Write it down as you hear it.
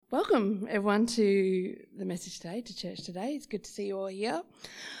Welcome everyone to the message today, to church today. It's good to see you all here.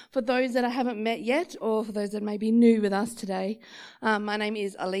 For those that I haven't met yet, or for those that may be new with us today, my name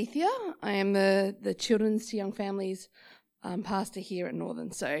is Alethea. I am the Children's to Young Families pastor here at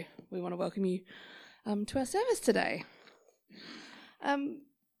Northern, so we want to welcome you to our service today.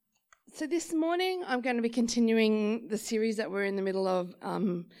 So this morning I'm going to be continuing the series that we're in the middle of,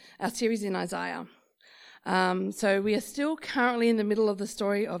 our series in Isaiah. So we are still currently in the middle of the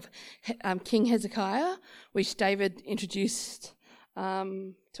story of King Hezekiah, which David introduced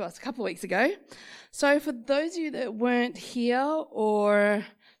to us a couple of weeks ago. So for those of you that weren't here or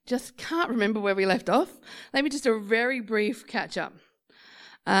just can't remember where we left off, let me just do a very brief catch-up.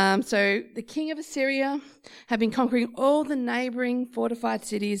 So the king of Assyria had been conquering all the neighbouring fortified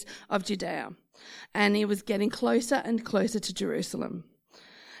cities of Judea, and he was getting closer and closer to Jerusalem.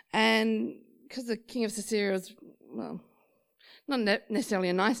 And because the king of Assyria was, well, not necessarily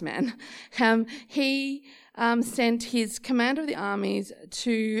a nice man, he sent his commander of the armies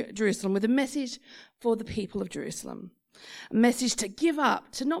to Jerusalem with a message for the people of Jerusalem. A message to give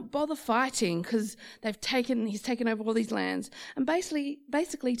up, to not bother fighting because he's taken over all these lands, and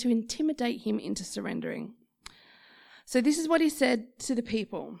basically to intimidate him into surrendering. So this is what he said to the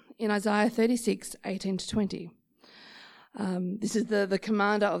people in Isaiah 36:18-20. This is the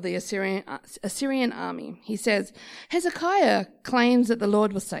commander of the Assyrian army. He says, Hezekiah claims that the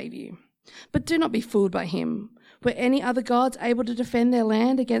Lord will save you, but do not be fooled by him. Were any other gods able to defend their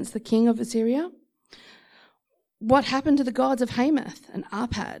land against the king of Assyria? What happened to the gods of Hamath and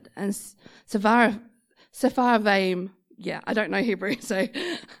Arpad and Sepharvaim? Yeah, I don't know Hebrew, so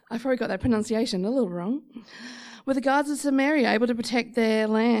I probably got that pronunciation a little wrong. Were the gods of Samaria able to protect their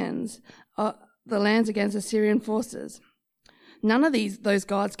lands, the lands against Assyrian forces? None of those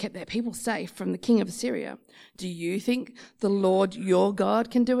gods kept their people safe from the king of Assyria. Do you think the Lord your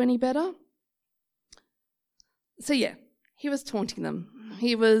God can do any better? So yeah, he was taunting them.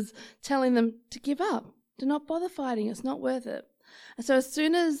 He was telling them to give up. Do not bother fighting. It's not worth it. And so as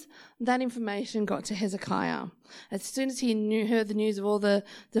soon as that information got to Hezekiah, as soon as he heard the news of all the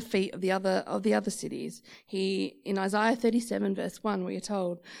defeat of the other cities, he, in Isaiah 37 verse 1, we are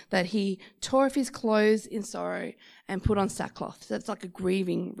told that he tore off his clothes in sorrow and put on sackcloth. So it's like a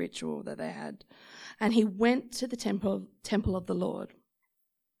grieving ritual that they had. And he went to the temple of the Lord.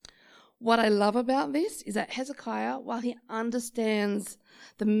 What I love about this is that Hezekiah, while he understands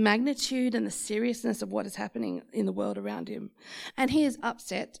the magnitude and the seriousness of what is happening in the world around him, and he is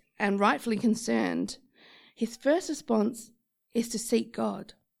upset and rightfully concerned, his first response is to seek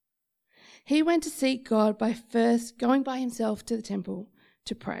God. He went to seek God by first going by himself to the temple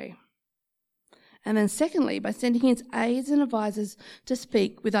to pray. And then secondly, by sending his aides and advisors to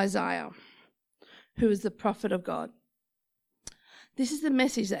speak with Isaiah, who is the prophet of God. This is the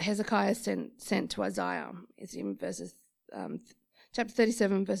message that Hezekiah sent to Isaiah. It's in chapter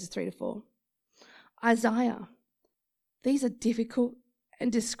 37, verses 3-4. Isaiah, these are difficult and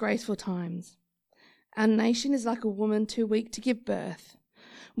disgraceful times. Our nation is like a woman too weak to give birth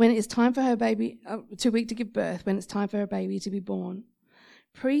when it's time for her baby, too weak to give birth when it's time for her baby to be born.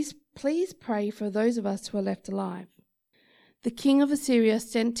 Please pray for those of us who are left alive. The king of Assyria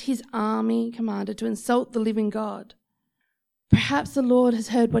sent his army commander to insult the living God. Perhaps the Lord has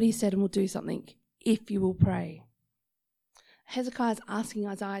heard what he said and will do something, if you will pray. Hezekiah is asking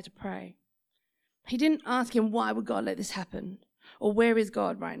Isaiah to pray. He didn't ask him, why would God let this happen? Or where is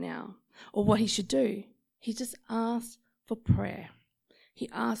God right now? Or what he should do. He just asked for prayer. He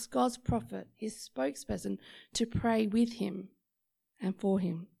asked God's prophet, his spokesperson, to pray with him and for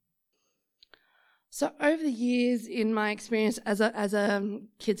him. So over the years, in my experience as a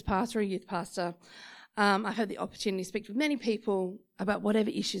kids pastor, a youth pastor, I've had the opportunity to speak with many people about whatever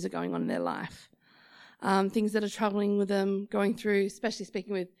issues are going on in their life, things that are troubling with them, going through, especially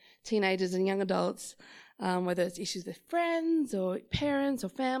speaking with teenagers and young adults, whether it's issues with friends or parents or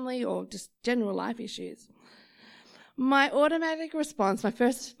family or just general life issues. My automatic response, my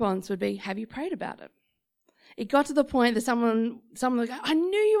first response would be, have you prayed about it? It got to the point that someone would go, I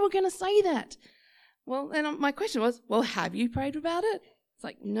knew you were going to say that. Well, and my question was, well, have you prayed about it? It's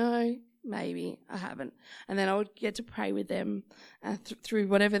like, no. Maybe I haven't. And then I would get to pray with them through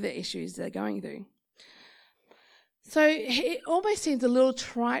whatever the issues they're going through. So it almost seems a little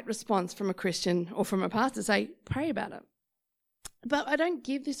trite response from a Christian or from a pastor to say, pray about it. But I don't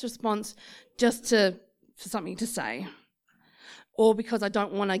give this response just for something to say or because I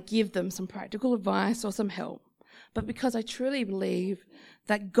don't want to give them some practical advice or some help, but because I truly believe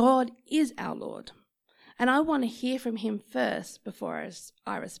that God is our Lord. And I want to hear from him first before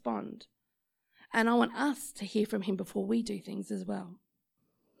I respond. And I want us to hear from him before we do things as well.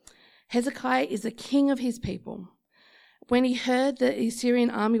 Hezekiah is the king of his people. When he heard that the Assyrian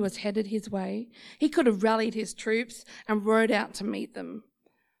army was headed his way, he could have rallied his troops and rode out to meet them.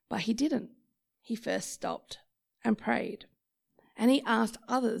 But he didn't. He first stopped and prayed. And he asked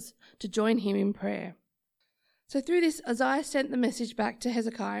others to join him in prayer. So through this, Isaiah sent the message back to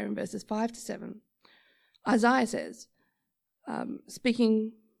Hezekiah in verses 5 to 7. Isaiah says,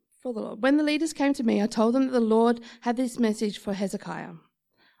 speaking for the Lord, "When the leaders came to me, I told them that the Lord had this message for Hezekiah.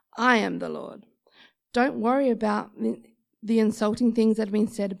 I am the Lord. Don't worry about the insulting things that have been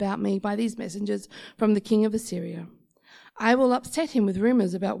said about me by these messengers from the king of Assyria. I will upset him with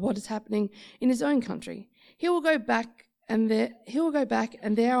rumors about what is happening in his own country. He will go back, and there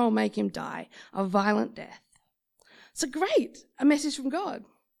I'll make him die a violent death." So great, a message from God.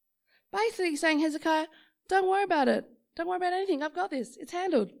 Basically saying, Hezekiah, don't worry about it. Don't worry about anything. I've got this. It's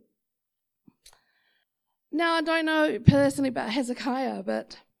handled. Now, I don't know personally about Hezekiah,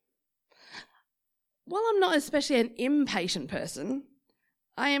 but while I'm not especially an impatient person,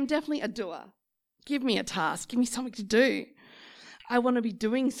 I am definitely a doer. Give me a task. Give me something to do. I want to be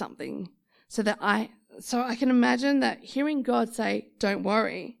doing something so I can imagine that hearing God say, "Don't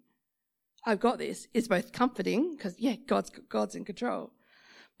worry, I've got this," is both comforting because, God's in control,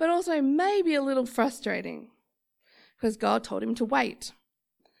 but also maybe a little frustrating because God told him to wait,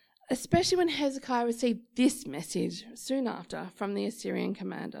 especially when Hezekiah received this message soon after from the Assyrian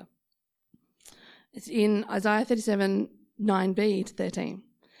commander. It's in Isaiah 37, 9b to 13.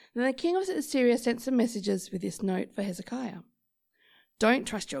 Then the king of Assyria sent some messages with this note for Hezekiah. "Don't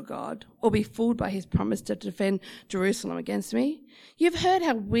trust your God or be fooled by his promise to defend Jerusalem against me. You've heard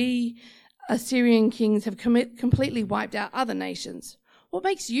how we Assyrian kings have completely wiped out other nations. What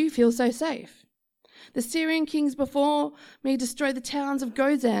makes you feel so safe? The Syrian kings before me destroyed the towns of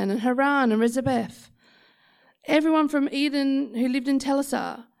Gozan and Haran and Rezebeth. Everyone from Eden who lived in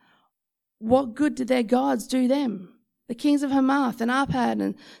Telassar. What good did their gods do them? The kings of Hamath and Arpad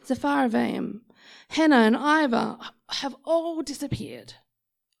and Sepharvaim, Hena and Ivah have all disappeared."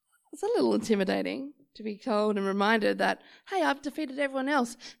 It's a little intimidating to be told and reminded that, hey, I've defeated everyone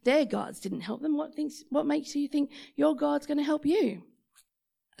else. Their gods didn't help them. What makes you think your God's going to help you?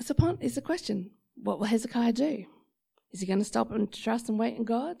 It's the question. What will Hezekiah do? Is he going to stop and trust and wait on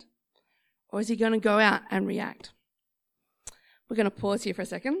God? Or is he going to go out and react? We're going to pause here for a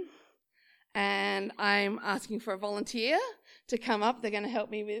second. And I'm asking for a volunteer to come up. They're going to help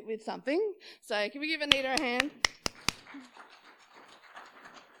me with something. So can we give Anita a hand?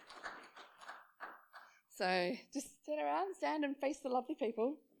 So just sit around, stand and face the lovely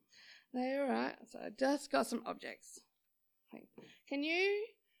people. They're all right. So I just got some objects.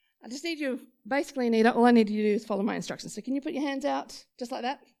 I just need you, basically, Anita, all I need you to do is follow my instructions. So can you put your hands out just like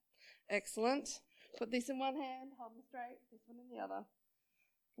that? Excellent. Put this in one hand, hold them straight, this one in the other.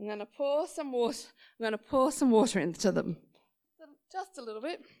 I'm going to pour some water into them. Just a little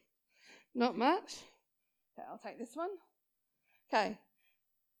bit. Not much. Okay, I'll take this one. Okay.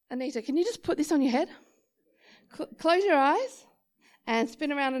 Anita, can you just put this on your head? Close your eyes and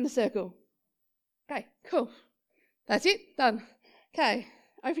spin around in a circle. Okay, cool. That's it. Done. Okay.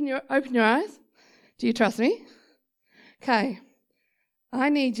 Open your eyes. Do you trust me? Okay. I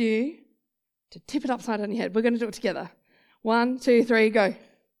need you to tip it upside down your head. We're going to do it together. 1, 2, 3, go.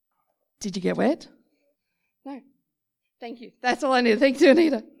 Did you get wet? No. Thank you. That's all I need. Thank you,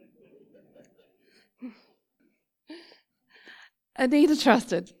 Anita. Anita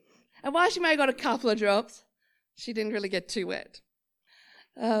trusted. And while she may have got a couple of drops, she didn't really get too wet.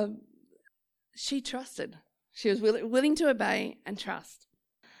 She trusted. She was willing to obey and trust.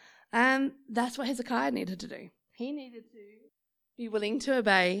 And that's what Hezekiah needed to do. He needed to be willing to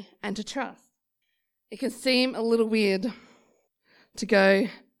obey and to trust. It can seem a little weird to go,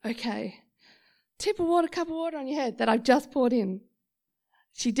 okay, cup of water on your head that I've just poured in.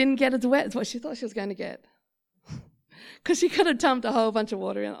 She didn't get as wet as what she thought she was going to get. Because she could have dumped a whole bunch of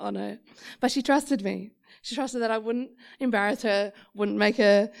water on her. But she trusted me. She trusted that I wouldn't embarrass her, wouldn't make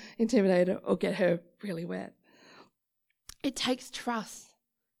her intimidated or get her really wet. It takes trust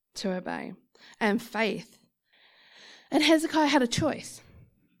to obey and faith. And Hezekiah had a choice.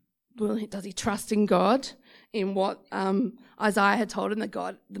 Does he trust in God, in what Isaiah had told him,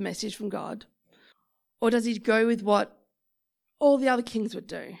 the message from God? Or does he go with what all the other kings would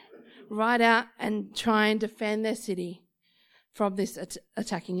do? Ride out and try and defend their city from this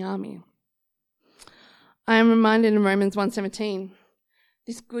attacking army. I am reminded in Romans 1:17,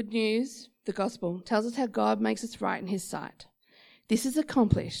 this good news, the gospel, tells us how God makes us right in his sight. This is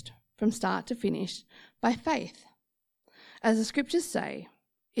accomplished from start to finish by faith. As the scriptures say,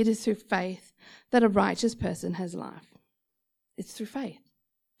 it is through faith that a righteous person has life. It's through faith.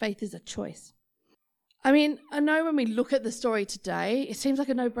 Faith is a choice. I mean, I know when we look at the story today, it seems like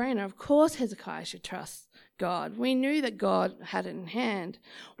a no-brainer. Of course Hezekiah should trust God. We knew that God had it in hand.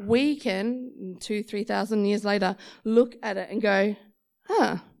 We can, 2,000-3,000 years later, look at it and go,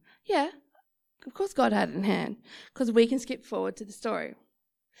 yeah, of course God had it in hand, because we can skip forward to the story.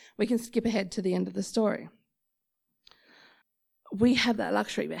 We can skip ahead to the end of the story. We have that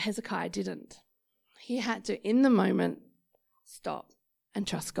luxury, but Hezekiah didn't. He had to, in the moment, stop and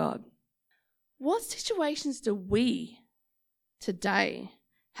trust God. What situations do we today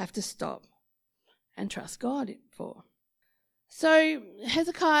have to stop and trust God for? So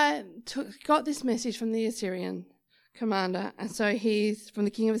Hezekiah got this message from the Assyrian commander, and so he's from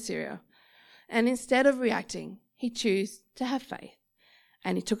the king of Assyria. And instead of reacting, he chose to have faith.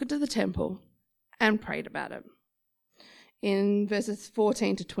 And he took it to the temple and prayed about it. In verses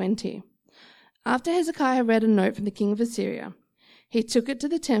 14 to 20. After Hezekiah read a note from the king of Assyria, he took it to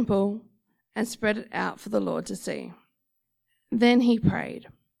the temple and spread it out for the Lord to see. Then he prayed,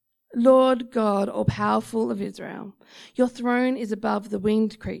 Lord God, all-powerful of Israel, your throne is above the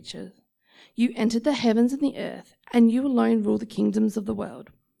winged creatures. You entered the heavens and the earth, and you alone rule the kingdoms of the world.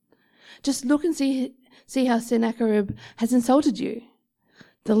 Just look and see how Sennacherib has insulted you,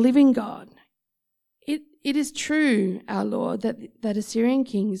 the living God. It is true, our Lord, that Assyrian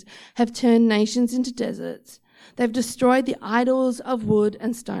kings have turned nations into deserts. They've destroyed the idols of wood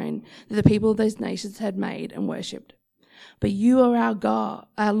and stone that the people of those nations had made and worshipped. But you are our God,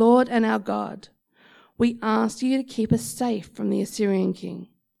 our Lord and our God. We ask you to keep us safe from the Assyrian king.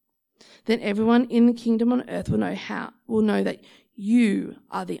 Then everyone in the kingdom on earth will know that you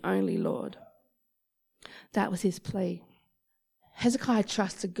are the only Lord. That was his plea. Hezekiah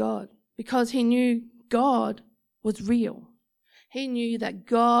trusted God because he knew God was real. He knew that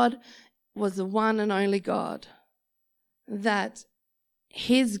God was the one and only God, that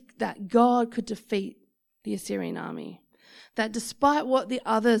God could defeat the Assyrian army, that despite what the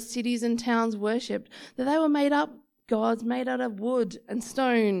other cities and towns worshipped, that they were made up gods made out of wood and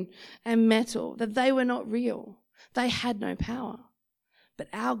stone and metal, that they were not real. They had no power. But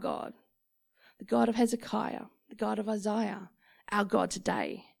our God, the God of Hezekiah, the God of Isaiah, our God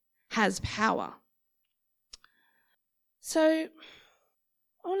today has power. So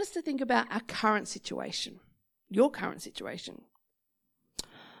I want us to think about our current situation, your current situation.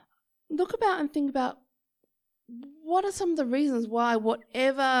 Look about and think about what are some of the reasons why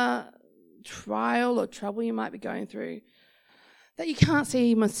whatever trial or trouble you might be going through, that you can't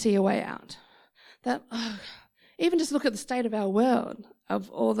see a way out. That even just look at the state of our world,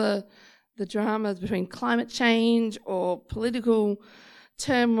 of all the dramas between climate change or political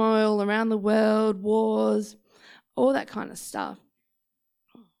turmoil around the world, wars, all that kind of stuff.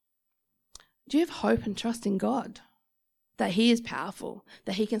 Do you have hope and trust in God that he is powerful,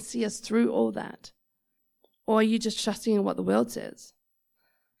 that he can see us through all that? Or are you just trusting in what the world says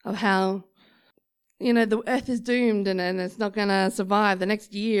of how, the earth is doomed and it's not going to survive the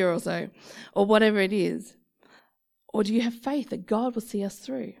next year or so, or whatever it is? Or do you have faith that God will see us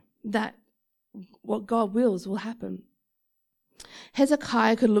through, that what God wills will happen?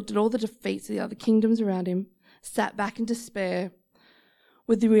 Hezekiah could have looked at all the defeats of the other kingdoms around him, sat back in despair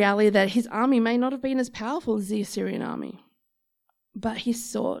with the reality that his army may not have been as powerful as the Assyrian army. But he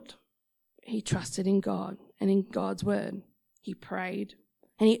trusted in God and in God's word. He prayed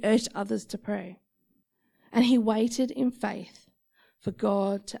and he urged others to pray. And he waited in faith for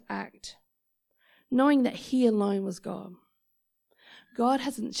God to act, knowing that he alone was God. God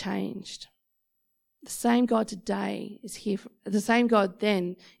hasn't changed. The same God today is here. The same God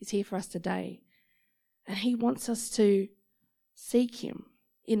then is here for us today. And he wants us to seek him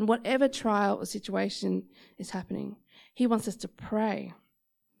in whatever trial or situation is happening. He wants us to pray.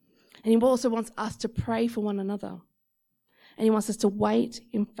 And he also wants us to pray for one another. And he wants us to wait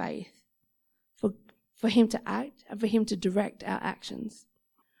in faith for him to act and for him to direct our actions.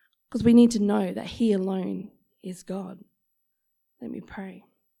 Because we need to know that he alone is God. Let me pray.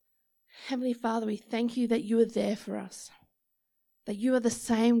 Heavenly Father, we thank you that you are there for us, that you are the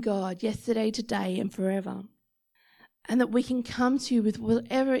same God yesterday, today, and forever, and that we can come to you with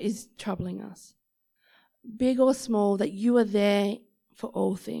whatever is troubling us, big or small, that you are there for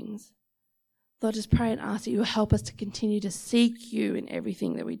all things. Lord, just pray and ask that you will help us to continue to seek you in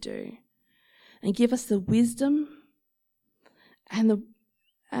everything that we do, and give us the wisdom and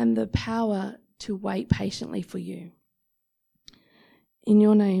the power to wait patiently for you. In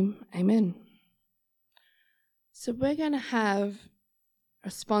your name, amen. So we're going to have a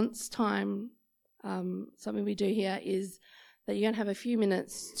response time. Something we do here is that you're going to have a few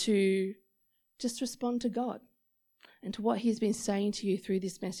minutes to just respond to God and to what he's been saying to you through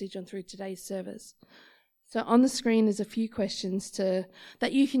this message and through today's service. So on the screen is a few questions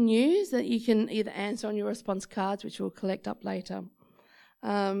that you can use, that you can either answer on your response cards, which we'll collect up later.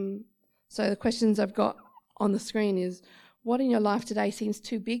 So the questions I've got on the screen is, what in your life today seems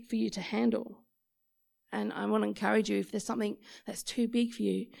too big for you to handle? And I want to encourage you, if there's something that's too big for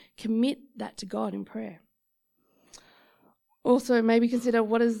you, commit that to God in prayer. Also, maybe consider,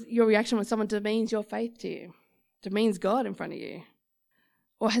 what is your reaction when someone demeans your faith to you, demeans God in front of you?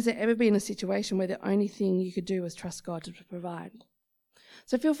 Or has there ever been a situation where the only thing you could do was trust God to provide?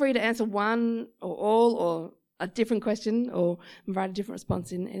 So feel free to answer one or all or a different question, or provide a different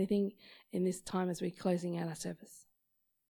response in anything in this time as we're closing out our service.